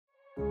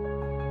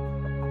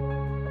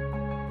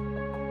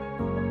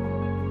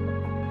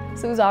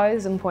So it was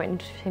always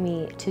important to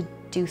me to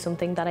do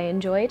something that I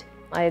enjoyed.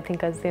 I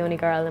think I was the only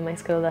girl in my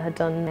school that had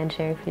done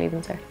engineering for Leaving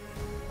Cert.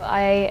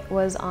 I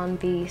was on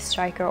the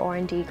Stryker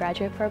R&D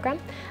graduate programme,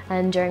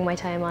 and during my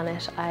time on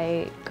it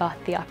I got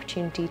the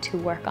opportunity to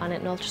work on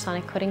an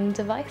ultrasonic cutting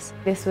device.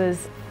 This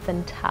was a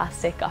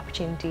fantastic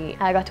opportunity.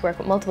 I got to work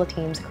with multiple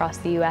teams across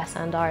the US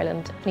and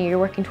Ireland. You're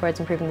working towards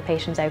improving the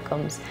patient's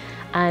outcomes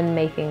and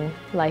making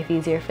life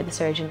easier for the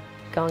surgeon.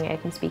 Going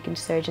out and speaking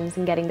to surgeons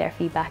and getting their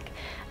feedback,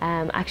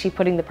 actually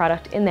putting the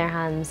product in their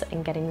hands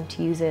and getting them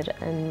to use it,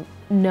 and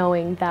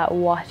knowing that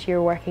what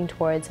you're working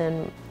towards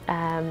and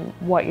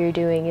what you're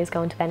doing is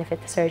going to benefit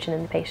the surgeon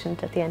and the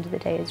patient at the end of the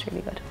day is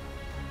really good.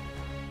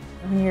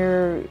 When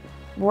you're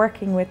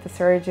working with the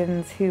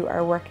surgeons who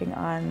are working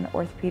on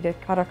orthopaedic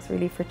products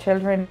really for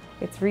children,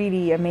 it's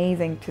really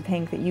amazing to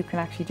think that you can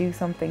actually do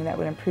something that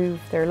will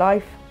improve their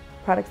life.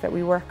 Products that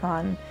we work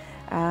on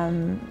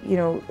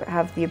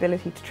have the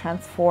ability to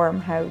transform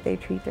how they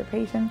treat their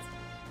patients.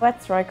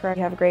 At Stryker,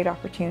 you have a great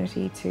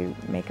opportunity to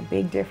make a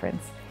big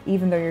difference,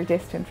 even though you're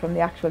distant from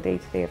the actual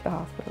day-to-day of the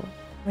hospital.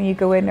 When you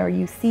go in or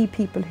you see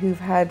people who've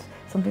had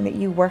something that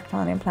you worked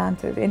on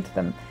implanted into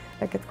them,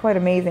 it's quite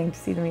amazing to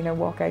see them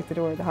walk out the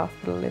door of the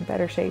hospital in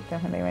better shape than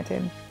when they went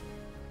in.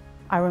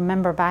 I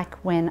remember back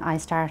when I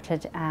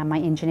started my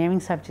engineering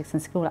subjects in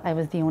school, I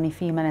was the only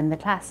female in the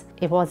class.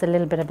 It was a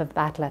little bit of a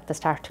battle at the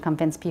start to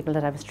convince people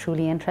that I was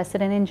truly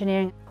interested in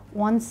engineering.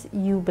 Once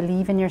you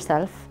believe in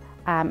yourself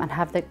and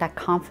have that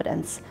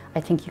confidence,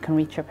 I think you can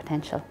reach your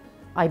potential.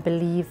 I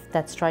believe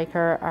that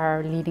Stryker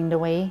are leading the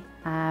way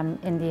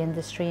in the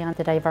industry on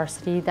the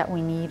diversity that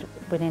we need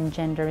within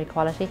gender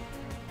equality.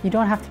 You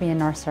don't have to be a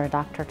nurse or a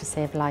doctor to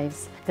save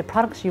lives. The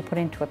products you put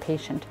into a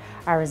patient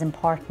are as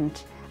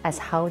important as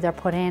how they're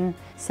put in,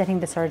 setting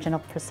the surgeon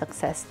up for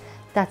success.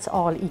 That's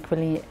all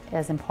equally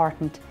as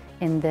important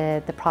in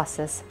the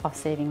process of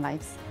saving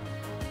lives.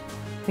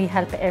 We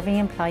help every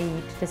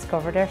employee to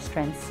discover their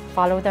strengths,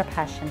 follow their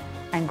passion,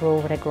 and grow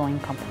with a growing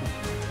company.